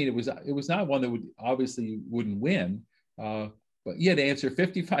 I just mean it was not one that would obviously wouldn't win, but you had to answer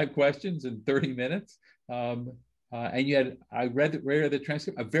 55 questions in 30 minutes. And you had, I read the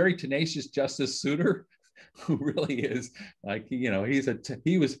transcript, a very tenacious Justice Souter, who really is like, you know,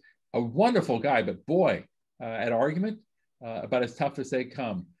 he was a wonderful guy, but boy, at argument, about as tough as they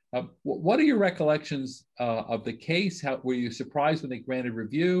come. What are your recollections of the case? How were you surprised when they granted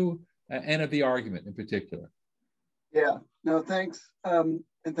review, and of the argument in particular? Yeah, no, thanks. And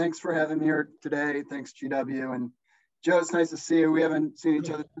thanks for having me here today. Thanks, GW. And Joe, it's nice to see you. We haven't seen each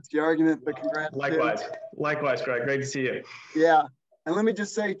other since the argument, but congrats. Likewise, Greg. Great to see you. Yeah. And let me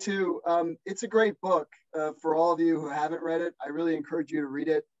just say too, it's a great book for all of you who haven't read it. I really encourage you to read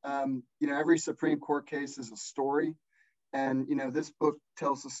it. You know, every Supreme Court case is a story. And, you know, this book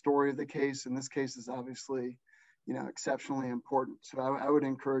tells the story of the case, and this case is obviously, you know, exceptionally important. So I would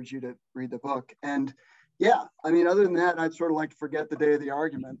encourage you to read the book. And yeah, I mean, other than that, I'd sort of like to forget the day of the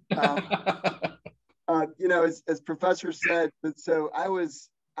argument. You know, as Professor said, but so I was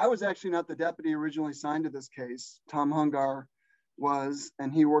actually not the deputy originally signed to this case. Tom Hungar was,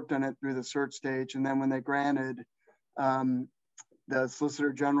 and he worked on it through the cert stage. And then when they granted, the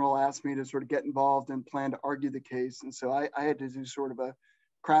Solicitor General asked me to sort of get involved and plan to argue the case. And so I had to do sort of a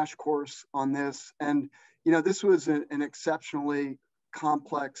crash course on this. And, you know, this was an exceptionally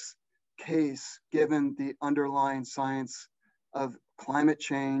complex case, given the underlying science of climate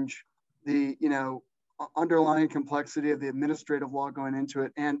change, the, you know, underlying complexity of the administrative law going into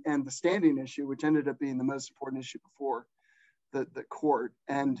it, and the standing issue, which ended up being the most important issue before the court.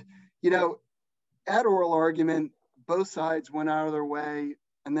 And, you know, at oral argument, both sides went out of their way,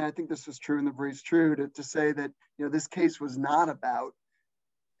 and then I think this was true in the briefs, to say that, you know, this case was not about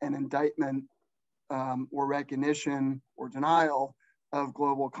an indictment or recognition or denial of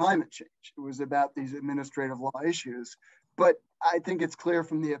global climate change. It was about these administrative law issues. But I think it's clear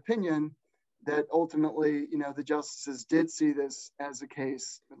from the opinion that ultimately, you know, the justices did see this as a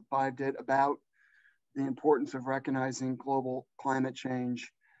case, the 5 did, about the importance of recognizing global climate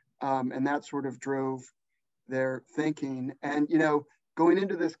change. And that sort of drove their thinking. And, you know, going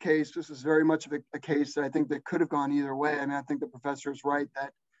into this case, this is very much of a case that I think that could have gone either way. I mean, I think the professor is right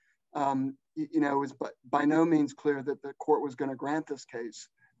that, you know, it was by no means clear that the court was going to grant this case.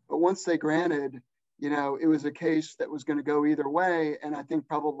 But once they granted, you know, it was a case that was going to go either way. And I think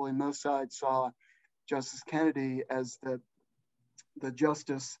probably most sides saw Justice Kennedy as the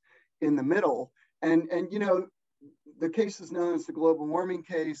justice in the middle. And you know, the case is known as the global warming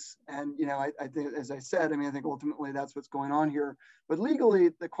case. And, you know, I think, as I said, I mean, I think ultimately that's what's going on here. But legally,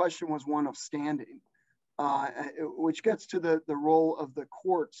 the question was one of standing, which gets to the role of the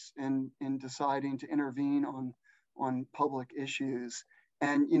courts in deciding to intervene on public issues.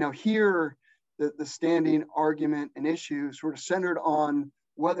 And, you know, here, the standing argument and issue sort of centered on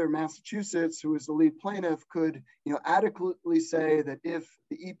whether Massachusetts, who is the lead plaintiff, could, you know, adequately say that if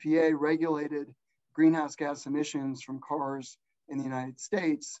the EPA regulated greenhouse gas emissions from cars in the United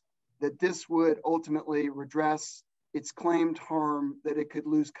States, that this would ultimately redress its claimed harm that it could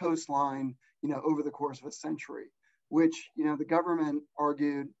lose coastline, you know, over the course of a century, which, you know, the government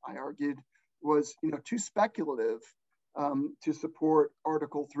argued, I argued, was, you know, too speculative to support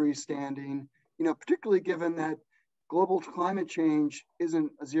Article 3 standing, you know, particularly given that global climate change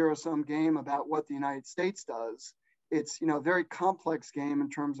isn't a zero-sum game about what the United States does. It's, you know, a very complex game in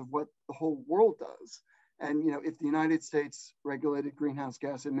terms of what the whole world does. And if the United States regulated greenhouse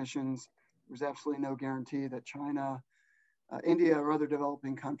gas emissions, there's absolutely no guarantee that China, India, or other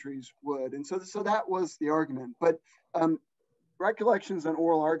developing countries would. And so that was the argument. But recollections on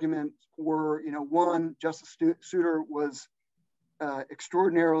oral argument were, one, Justice Souter was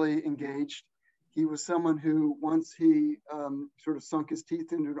extraordinarily engaged. He was someone who, once he sort of sunk his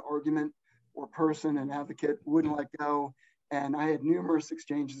teeth into an argument or person, an advocate, wouldn't let go. And I had numerous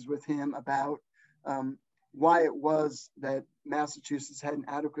exchanges with him about why it was that Massachusetts hadn't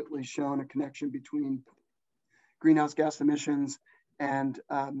adequately shown a connection between greenhouse gas emissions and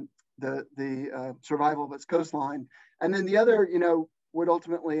the survival of its coastline. And then the other, what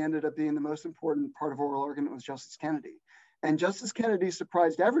ultimately ended up being the most important part of oral argument was Justice Kennedy. And Justice Kennedy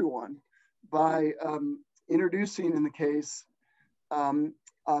surprised everyone by introducing in the case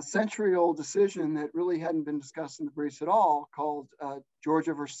a century-old decision that really hadn't been discussed in the briefs at all, called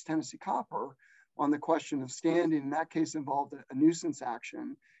Georgia versus Tennessee Copper, on the question of standing. In that case involved a nuisance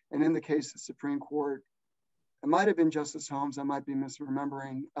action. And in the case of the Supreme Court, it might have been Justice Holmes, I might be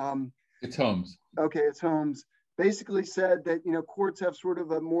misremembering. It's Holmes. Okay, it's Holmes. Basically said that, courts have sort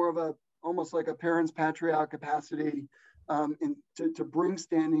of almost like a parent's patriarch capacity to bring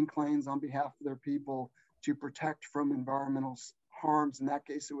standing claims on behalf of their people to protect from environmental harms. In that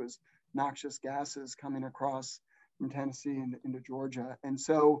case, it was noxious gases coming across from Tennessee into Georgia. And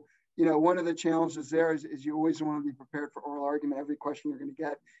so, one of the challenges there is you always want to be prepared for oral argument, every question you're going to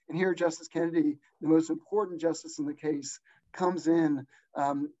get. And here, Justice Kennedy, the most important justice in the case, comes in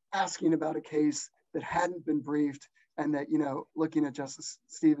asking about a case that hadn't been briefed and that, looking at Justice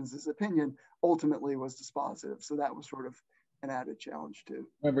Stevens's opinion, ultimately was dispositive. So that was sort of an added challenge too.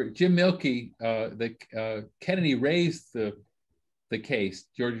 Remember, Jim Mielke, Kennedy raised the case,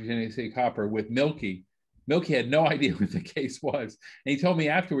 Georgia Tennessee Copper, with Mielke. Mielke had no idea what the case was. And he told me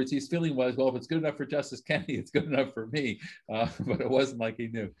afterwards, his feeling was, well, if it's good enough for Justice Kennedy, it's good enough for me. But it wasn't like he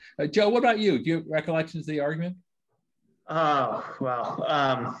knew. Joe, what about you? Do you have recollections of the argument? Well,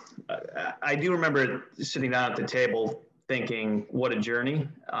 I do remember sitting down at the table thinking, what a journey.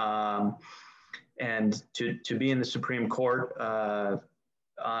 And to be in the Supreme Court on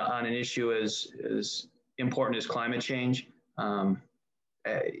an issue as important as climate change,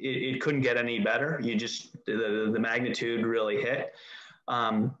 it couldn't get any better. The magnitude really hit.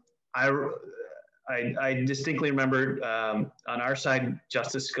 I distinctly remember on our side,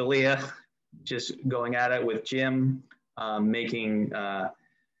 Justice Scalia just going at it with Jim, making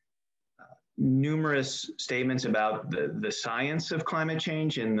numerous statements about the science of climate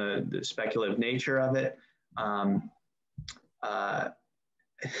change and the speculative nature of it.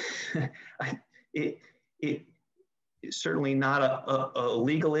 It's certainly not a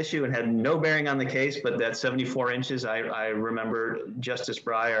legal issue and had no bearing on the case, but that 74 inches, I remember Justice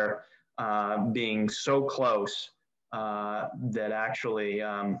Breyer being so close that actually,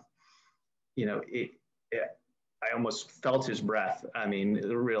 I almost felt his breath. I mean,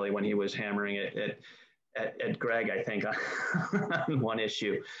 really, when he was hammering it at Greg, I think, on one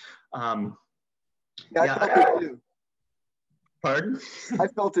issue. I felt it too. Pardon? I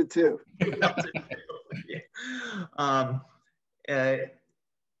felt it too.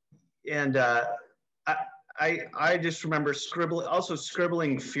 I just remember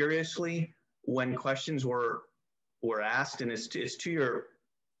scribbling furiously when questions were asked, and it's to your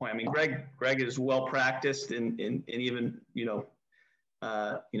point. I mean, Greg is well practiced, and even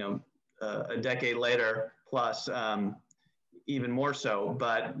a decade later plus, even more so.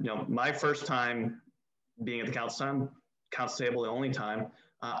 But my first time being at the counsel table, the only time,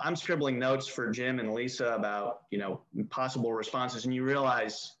 I'm scribbling notes for Jim and Lisa about possible responses, and you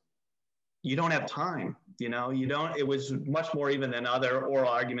realize you don't have time. You don't. It was much more even than other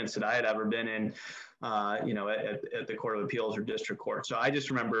oral arguments that I had ever been in, at the Court of Appeals or District Court. So I just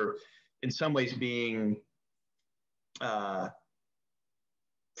remember, in some ways, being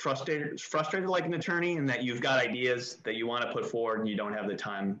frustrated like an attorney, in that you've got ideas that you want to put forward and you don't have the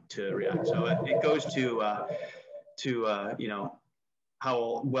time to react. So it goes to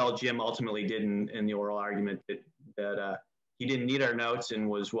how well Jim ultimately did in the oral argument, that he didn't need our notes and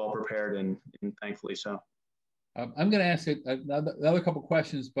was well prepared, and thankfully so. I'm going to ask another couple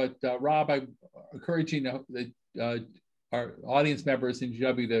questions, but Rob, I'm encouraging our audience members in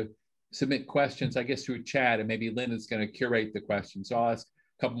GW to submit questions, I guess, through chat, and maybe Lynn is going to curate the questions. So I'll ask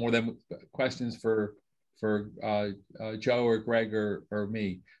a couple more of them questions for Joe or Greg or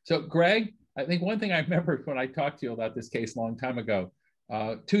me. So Greg, I think one thing I remember when I talked to you about this case a long time ago,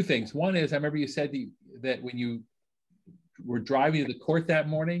 two things. One is, I remember you said that when you were driving to the court that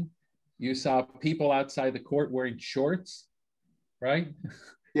morning, you saw people outside the court wearing shorts, right?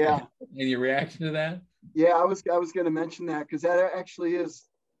 Yeah. Any reaction to that? Yeah, I was going to mention that because that actually is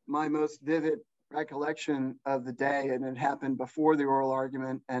my most vivid recollection of the day, and it happened before the oral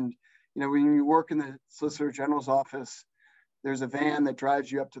argument. And you know, when you work in the Solicitor General's office, there's a van that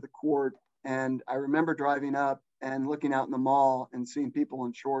drives you up to the court. And I remember driving up and looking out in the mall and seeing people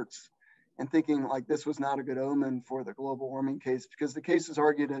in shorts and thinking like this was not a good omen for the global warming case, because the case was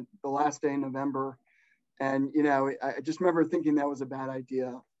argued at the last day in November. And, you know, I just remember thinking that was a bad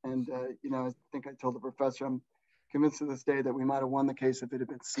idea. And, you know, I think I told the professor, I'm convinced to this day that we might have won the case if it had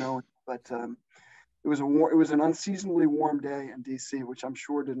been snowing. But it was an unseasonably warm day in DC, which I'm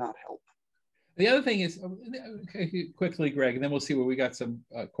sure did not help. The other thing is, quickly, Greg, and then we'll see where we got some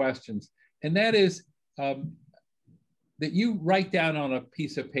questions. And that is that you write down on a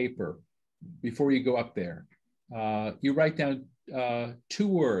piece of paper before you go up there. You write down 2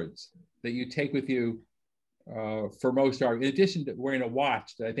 words that you take with you for most arguments, in addition to wearing a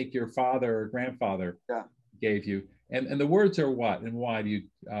watch that I think your father or grandfather gave you. And the words are what and why do you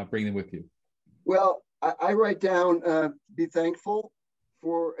bring them with you? Well, I write down be thankful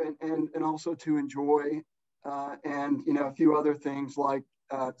for and also to enjoy and, you know, a few other things like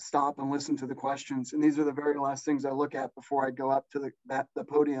stop and listen to the questions. And these are the very last things I look at before I go up to the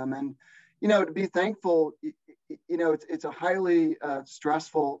podium. And, you know, to be thankful, you know, it's a highly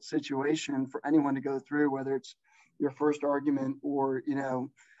stressful situation for anyone to go through, whether it's your first argument or, you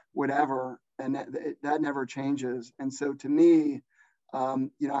know, whatever, and that never changes. And so to me,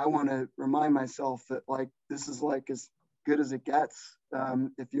 you know, I want to remind myself that like, this is like as good as it gets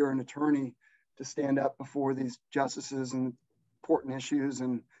if you're an attorney to stand up before these justices and important issues.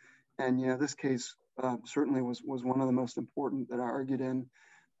 And you know, this case certainly was one of the most important that I argued in.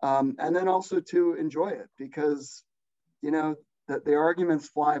 And then also to enjoy it, because, you know, the arguments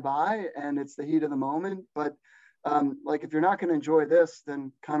fly by and it's the heat of the moment. But like, if you're not going to enjoy this,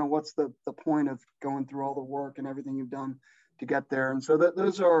 then kind of what's the point of going through all the work and everything you've done to get there? And so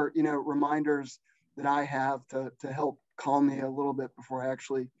those are, you know, reminders that I have to help calm me a little bit before I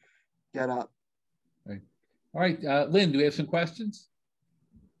actually get up. Right. All right, Lynn, do we have some questions?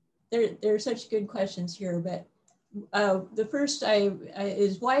 There are such good questions here, but the first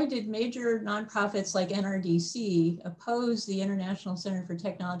is, why did major nonprofits like NRDC oppose the International Center for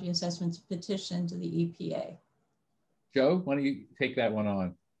Technology Assessment's petition to the EPA? Joe, why don't you take that one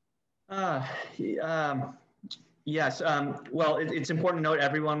on? Yes. Well, it's important to note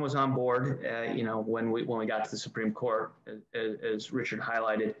everyone was on board. You know, when we got to the Supreme Court, as Richard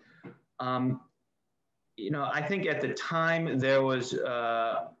highlighted. You know, I think at the time there was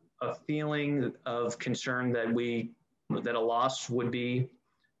a feeling of concern that a loss would be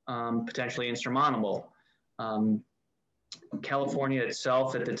potentially insurmountable. California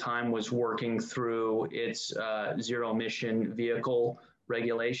itself at the time was working through its zero emission vehicle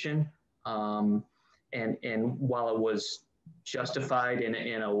regulation. And while it was justified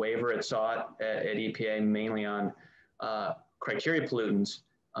in a waiver it sought at EPA mainly on criteria pollutants,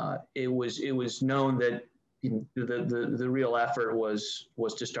 it was known that the real effort was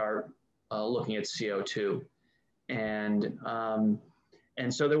to start looking at CO2, and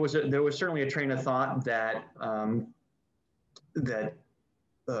so there was certainly a train of thought that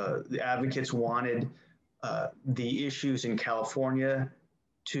the advocates wanted the issues in California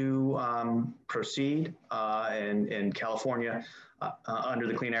to proceed, and California under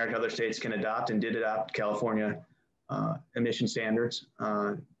the Clean Air Act, other states can adopt and did adopt California emission standards.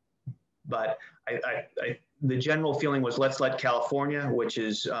 But the general feeling was, let's let California, which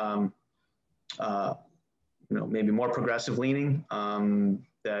is you know, maybe more progressive leaning,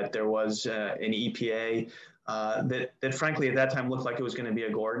 that there was an EPA that frankly at that time looked like it was going to be a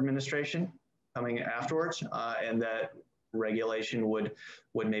Gore administration coming afterwards, and that regulation would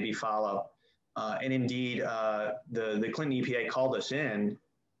maybe follow. And indeed, the Clinton EPA called us in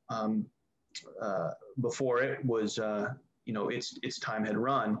before it was, you know, its time had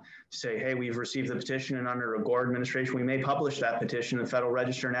run, to say, hey, we've received the petition, and under a Gore administration, we may publish that petition in the Federal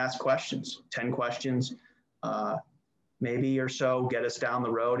Register and ask questions, 10 questions, maybe or so, get us down the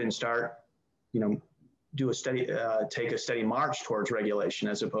road and start, you know, do a steady, take a steady march towards regulation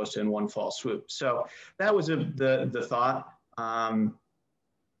as opposed to in one fell swoop. So that was the thought.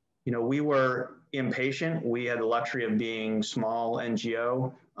 You know, we were impatient. We had the luxury of being small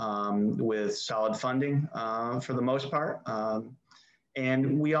NGO with solid funding for the most part.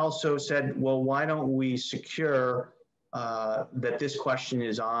 And we also said, well, why don't we secure that this question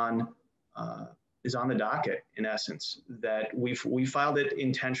is on the docket, in essence, that we filed it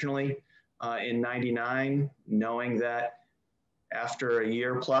intentionally in '99, knowing that after a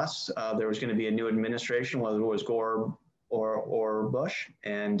year plus, there was going to be a new administration, whether it was Gore or Bush.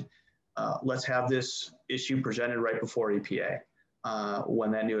 And let's have this issue presented right before EPA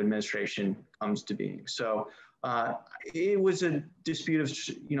when that new administration comes to being. So it was a dispute of,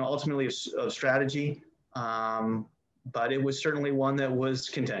 ultimately of strategy, but it was certainly one that was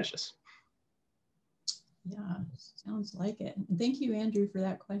contentious. Yeah, sounds like it. Thank you, Andrew, for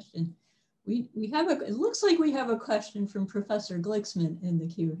that question. We have it looks like we have a question from Professor Glicksman in the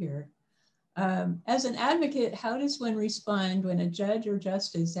queue here. As an advocate, how does one respond when a judge or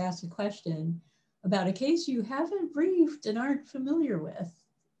justice asks a question about a case you haven't briefed and aren't familiar with?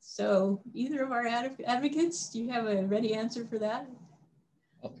 So either of our advocates, do you have a ready answer for that?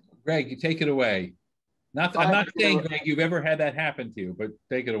 Greg, you take it away. I'm not saying, Greg, you've ever had that happen to you, but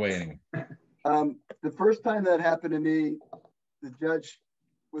take it away anyway. The first time that happened to me, the judge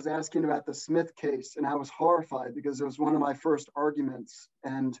was asking about the Smith case, and I was horrified because it was one of my first arguments.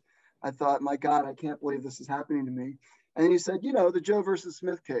 And I thought, my God, I can't believe this is happening to me. And then he said, the Joe versus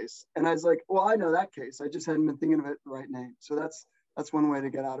Smith case. And I was like, well, I know that case. I just hadn't been thinking of it the right name. So that's one way to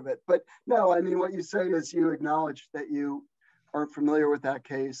get out of it. But no, I mean, what you say is you acknowledge that you aren't familiar with that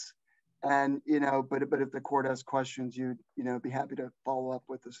case. And, but if the court has questions, you'd, be happy to follow up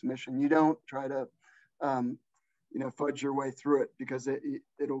with the submission. You don't try to, fudge your way through it because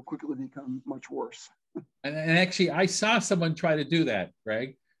it'll quickly become much worse. And actually, I saw someone try to do that,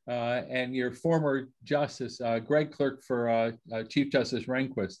 Greg. And your former justice, Greg clerked for Chief Justice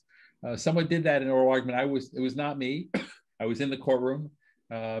Rehnquist. Someone did that in an oral argument. It was not me. I was in the courtroom.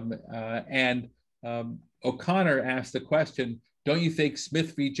 And O'Connor asked the question, don't you think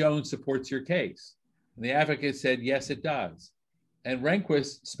Smith v. Jones supports your case? And the advocate said, yes, it does. And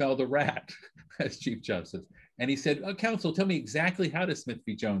Rehnquist smelled a rat as Chief Justice. And he said, counsel, tell me exactly how does Smith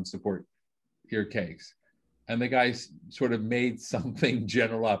v. Jones support your case? And the guy sort of made something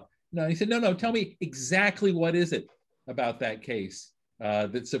general up. No, he said, no, tell me exactly what is it about that case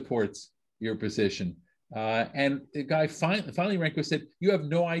that supports your position. And the guy finally Rehnquist said, you have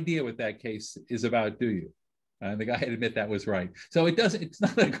no idea what that case is about, do you? And the guy had to admit that was right. So it's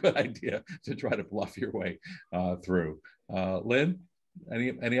not a good idea to try to bluff your way through. Lynn,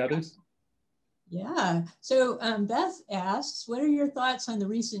 any others? Yeah, so Beth asks, what are your thoughts on the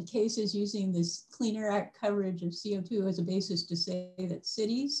recent cases using this Clean Air Act coverage of CO2 as a basis to say that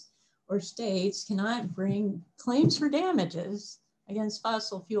cities or states cannot bring claims for damages against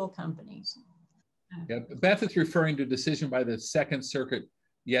fossil fuel companies? Yeah, Beth is referring to a decision by the Second Circuit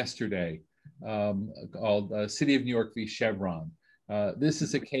yesterday called City of New York v. Chevron. This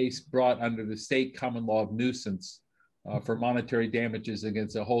is a case brought under the state common law of nuisance for monetary damages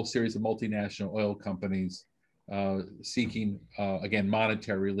against a whole series of multinational oil companies seeking, again,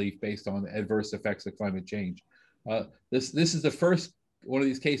 monetary relief based on adverse effects of climate change. This is the first one of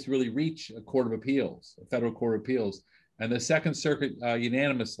these cases to really reach a court of appeals, a federal court of appeals. And the Second Circuit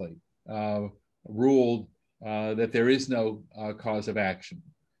unanimously ruled that there is no cause of action,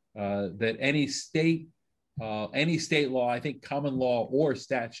 that any state law, I think common law or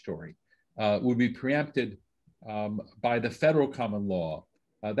statutory, would be preempted by the federal common law.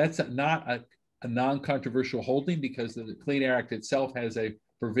 That's not a non-controversial holding because the Clean Air Act itself has a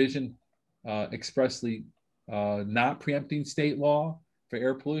provision expressly not preempting state law for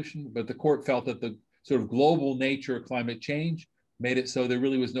air pollution, but the court felt that the sort of global nature of climate change made it so there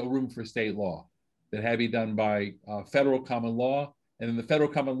really was no room for state law, that had to be done by federal common law. And in the federal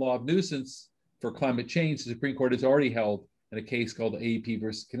common law of nuisance for climate change, the Supreme Court has already held in a case called AEP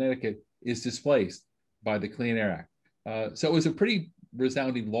versus Connecticut is displaced by the Clean Air Act. So it was a pretty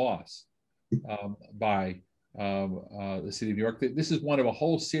resounding loss by the City of New York. This is one of a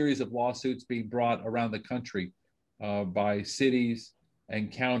whole series of lawsuits being brought around the country by cities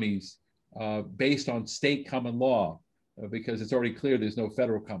and counties based on state common law, because it's already clear there's no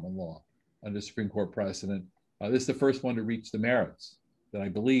federal common law under Supreme Court precedent. This is the first one to reach the merits that I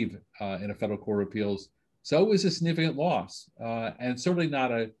believe in a federal court of appeals. So it was a significant loss, and certainly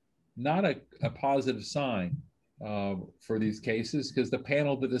not a positive sign for these cases, because the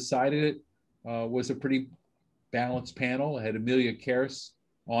panel that decided it was a pretty balanced panel. It had Amelia Kearse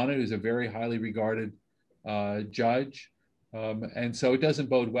on it, who's a very highly regarded judge. And so it doesn't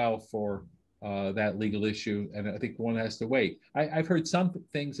bode well for that legal issue. And I think one has to wait. I've heard some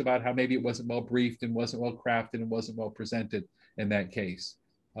things about how maybe it wasn't well briefed and wasn't well crafted and wasn't well presented in that case.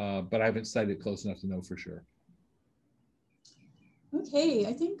 But I haven't studied it close enough to know for sure. Okay,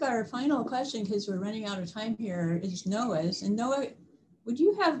 I think our final question, because we're running out of time here, is Noah's. And Noah, would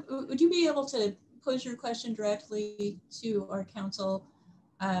you be able to pose your question directly to our counsel?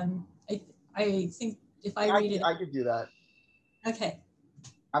 I think if I read it, I could do that. Okay.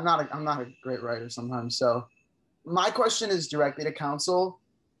 I'm not a great writer sometimes, so my question is directly to counsel.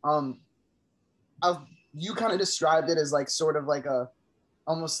 you kind of described it as like sort of like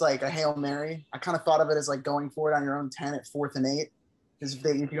almost like a Hail Mary. I kind of thought of it as like going for it on your own 10 at 4th and 8, because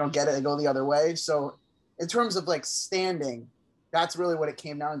if you don't get it, they go the other way. So in terms of like standing, that's really what it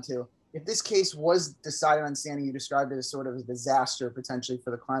came down to. If this case was decided on standing, you described it as sort of a disaster potentially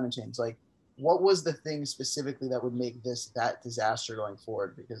for the climate change. Like, what was the thing specifically that would make this that disaster going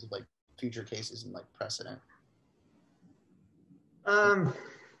forward because of like future cases and like precedent?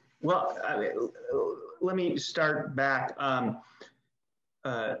 Well, let me start back.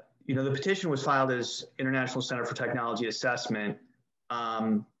 You know, the petition was filed as International Center for Technology Assessment.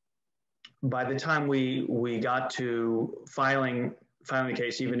 By the time we got to filing the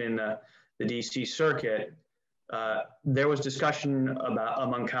case, even in the DC circuit, there was discussion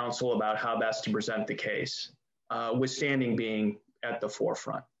among counsel about how best to present the case, with standing being at the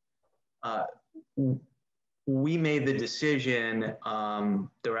forefront. We made the decision,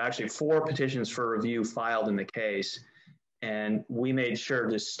 there were actually 4 petitions for review filed in the case, and we made sure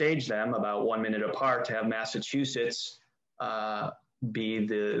to stage them about 1 minute apart to have Massachusetts be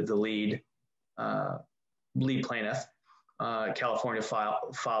the lead plaintiff. California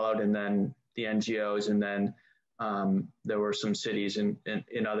followed, and then the NGOs, and then there were some cities and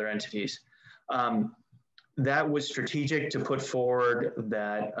other entities. That was strategic to put forward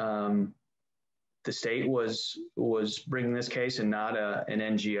that the state was bringing this case and not an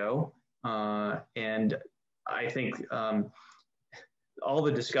NGO. And I think all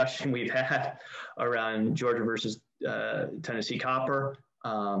the discussion we've had around Georgia versus Tennessee Copper,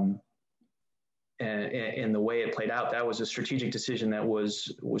 and the way it played out, that was a strategic decision that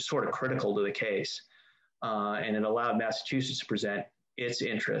was sort of critical to the case. And it allowed Massachusetts to present its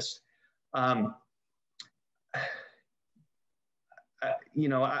interest. You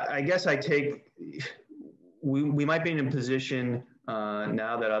know, I guess we might be in a position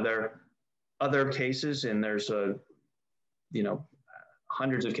now that other cases, and there's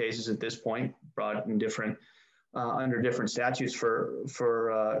hundreds of cases at this point brought in different under different statutes for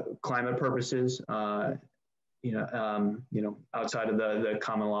climate purposes. Outside of the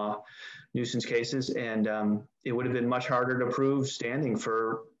common law nuisance cases, and it would have been much harder to prove standing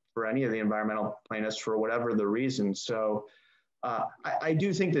for any of the environmental plaintiffs for whatever the reason. So I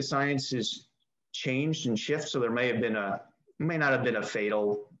do think the science has changed and shifted. So there may not have been a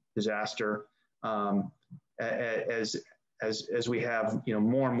fatal disaster as we have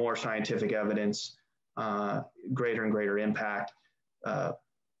more and more scientific evidence, greater and greater impact.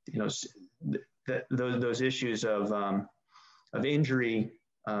 Those issues of injury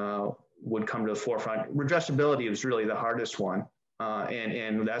would come to the forefront. Redressability was really the hardest one,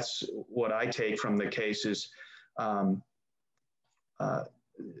 and that's what I take from the cases.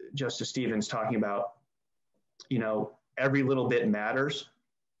 Justice Stevens talking about, every little bit matters,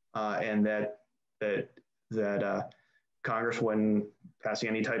 and that Congress, when passing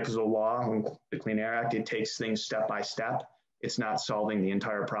any types of law, the Clean Air Act, it takes things step by step. It's not solving the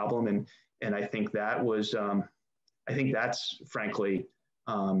entire problem, and I think that was, I think that's frankly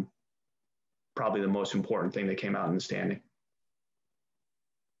probably the most important thing that came out in the standing.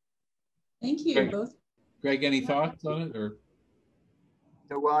 Thank you both. Greg, any thoughts on it? Or?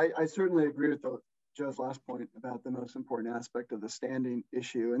 Yeah, well, I certainly agree with Joe's last point about the most important aspect of the standing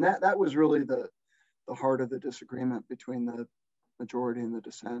issue, and that was really the heart of the disagreement between the majority and the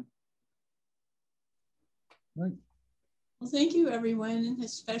dissent. Right. Well, thank you, everyone,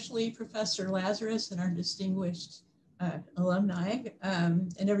 especially Professor Lazarus and our distinguished alumni,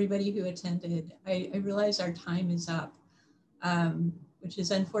 and everybody who attended. I realize our time is up, which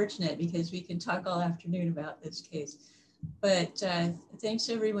is unfortunate because we could talk all afternoon about this case. But thanks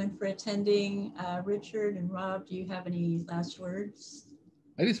everyone for attending. Richard and Rob, do you have any last words?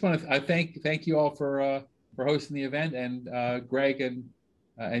 I just want to thank you all for hosting the event, and Greg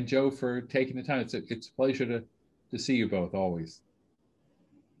and Joe for taking the time. It's a pleasure to see you both always.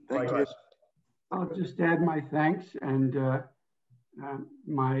 Thank you. I'll just add my thanks and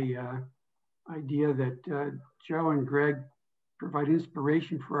my idea that Joe and Greg provide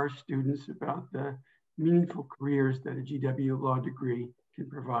inspiration for our students about the meaningful careers that a GW law degree can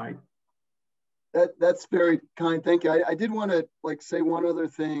provide. That's very kind. Thank you. I did want to say one other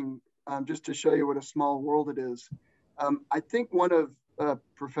thing, just to show you what a small world it is. I think one of the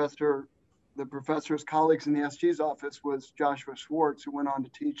professor's colleagues in the SG's office was Joshua Schwartz, who went on to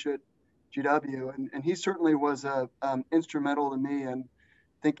teach at GW, and he certainly was instrumental to me in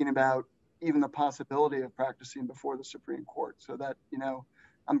thinking about even the possibility of practicing before the Supreme Court. So that,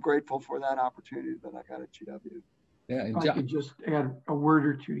 I'm grateful for that opportunity that I got at GW. Yeah, and I could just add a word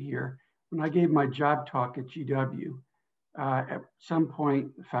or two here. When I gave my job talk at GW, at some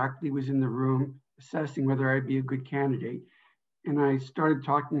point the faculty was in the room, assessing whether I'd be a good candidate. And I started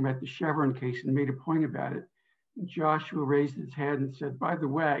talking about the Chevron case and made a point about it. Joshua raised his head and said, by the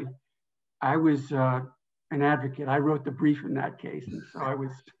way, I was an advocate. I wrote the brief in that case. And so I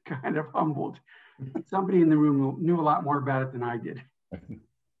was kind of humbled. Somebody in the room knew a lot more about it than I did.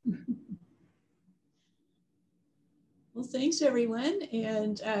 Well, thanks everyone.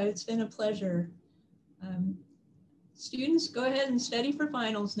 And it's been a pleasure. Students, go ahead and study for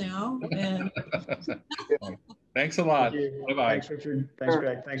finals now. And thanks a lot. Bye-bye. Thanks, Richard. Thanks,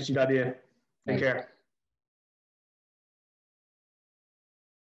 Greg. Thanks, GW. Take care.